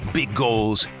Big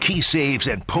goals, key saves,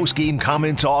 and post-game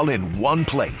comments all in one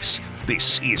place.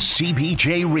 This is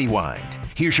CBJ Rewind.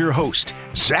 Here's your host,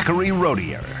 Zachary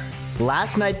Rodier.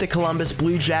 Last night, the Columbus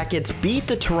Blue Jackets beat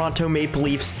the Toronto Maple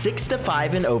Leafs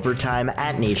 6-5 in overtime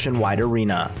at Nationwide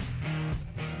Arena.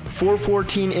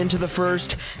 4:14 into the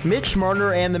first, Mitch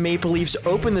Marner and the Maple Leafs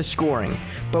opened the scoring,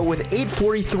 but with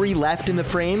 8:43 left in the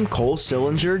frame, Cole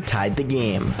Sillinger tied the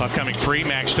game. Puck coming free,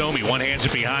 Max Domi one-hands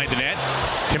it behind the net.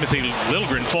 Timothy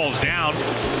Liljegren falls down.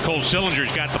 Cole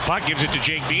Sillinger's got the puck, gives it to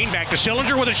Jake Bean, back to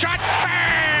Sillinger with a shot,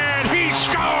 and he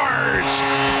scores!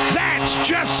 That's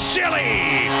just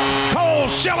silly! Cole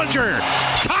Sillinger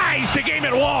ties the game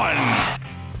at 1.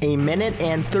 A minute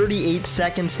and 38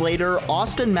 seconds later,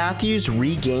 Austin Matthews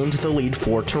regained the lead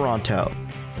for Toronto.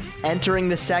 Entering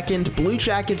the second, Blue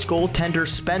Jackets goaltender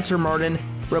Spencer Martin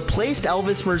replaced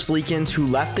Elvis Merzlikins, who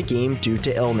left the game due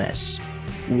to illness.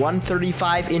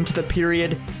 1:35 into the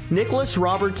period, Nicholas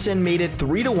Robertson made it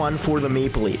 3-1 for the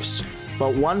Maple Leafs.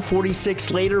 But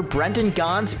 1:46 later, Brendan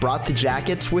Gaunce brought the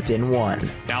Jackets within 1.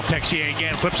 Now Texier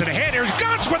again flips it ahead. Here's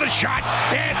Gaunce with a shot,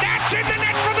 and that's in the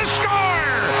net for the score!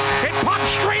 It popped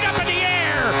straight up in the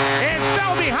air and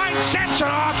fell behind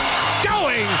Samsonov.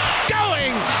 Going,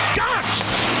 Gaunce!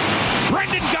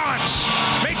 Brendan Gaunce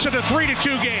makes it a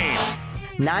 3-2 game.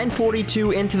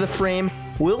 9:42 into the frame,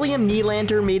 William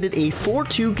Nylander made it a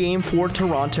 4-2 game for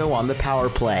Toronto on the power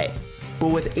play. But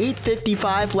with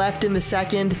 8:55 left in the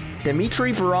second,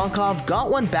 Dmitry Voronkov got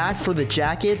one back for the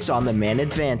Jackets on the man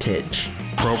advantage.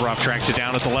 Provorov tracks it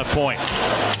down at the left point.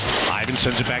 Ivan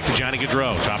sends it back to Johnny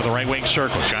Gaudreau, top of the right wing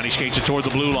circle. Johnny skates it toward the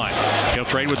blue line. He'll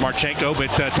trade with Marchenko, but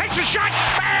takes a shot,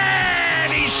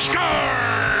 and he scores!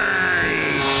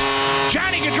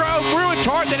 Johnny Gaudreau threw it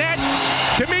toward the net.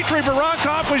 Dmitry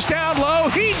Voronkov was down low.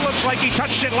 He looks like he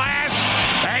touched it last,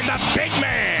 and the big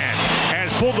man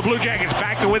has pulled the Blue Jackets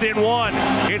back to within 1.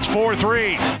 It's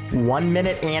 4-3. 1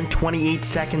 minute and 28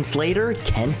 seconds later,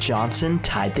 Kent Johnson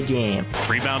tied the game.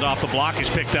 Rebound off the block is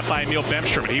picked up by Emil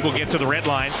Bemstrom, and he will get to the red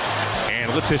line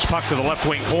and lift this puck to the left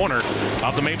wing corner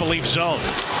of the Maple Leaf zone.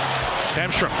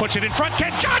 Bemstrom puts it in front.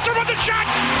 Kent Johnson with the shot,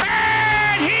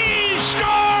 and he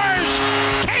scores!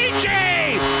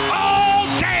 KJ all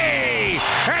day,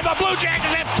 and the Blue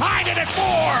Jackets have tied it at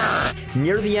 4.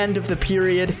 Near the end of the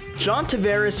period, John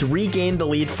Tavares regained the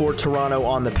lead for Toronto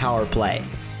on the power play.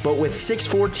 But with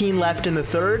 6:14 left in the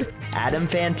third, Adam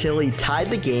Fantilli tied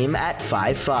the game at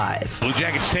 5-5. Blue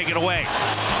Jackets take it away.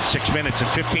 6 minutes and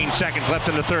 15 seconds left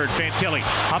in the third. Fantilli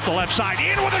up the left side,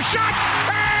 in with a shot,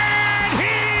 and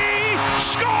he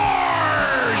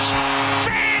scores!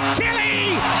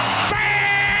 Fantilli!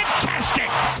 Fantastic!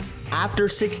 After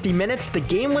 60 minutes, the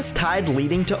game was tied,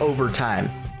 leading to overtime.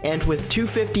 And with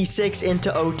 2:56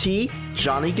 into OT,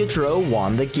 Johnny Gaudreau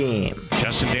won the game.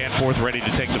 Justin Danforth ready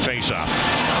to take the faceoff.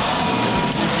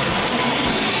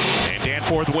 And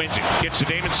Danforth wins it. Gets to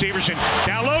Damon Severson.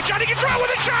 Down low, Johnny Gaudreau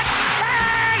with a shot!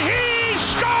 And he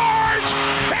scores!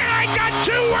 And I got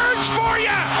 2 words for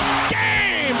you!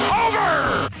 Game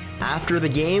over! After the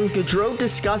game, Gaudreau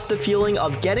discussed the feeling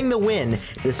of getting the win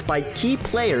despite key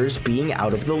players being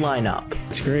out of the lineup.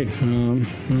 It's great.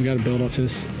 We got to build off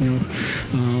this,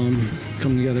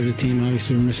 come together as a team.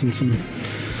 Obviously, we're missing some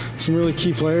really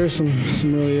key players, some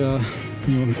really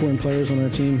important players on our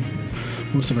team.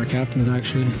 Most of our captains,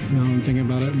 actually. I'm thinking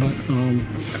about it, but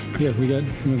we got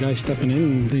guys stepping in,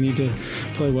 and they need to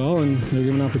play well, and they're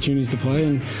given opportunities to play.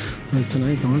 And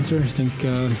tonight, Gonser, I think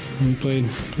we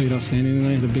played outstanding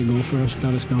tonight. Had a big goal for us,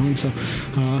 got us going. So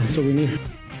we need.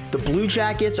 The Blue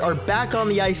Jackets are back on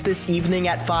the ice this evening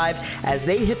at 5 as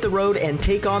they hit the road and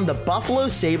take on the Buffalo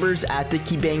Sabres at the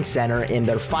KeyBank Center in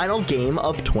their final game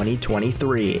of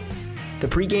 2023. The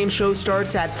pregame show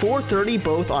starts at 4:30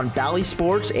 both on Bally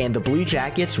Sports and the Blue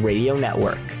Jackets radio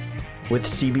network. With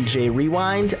CBJ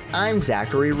Rewind, I'm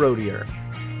Zachary Rodier.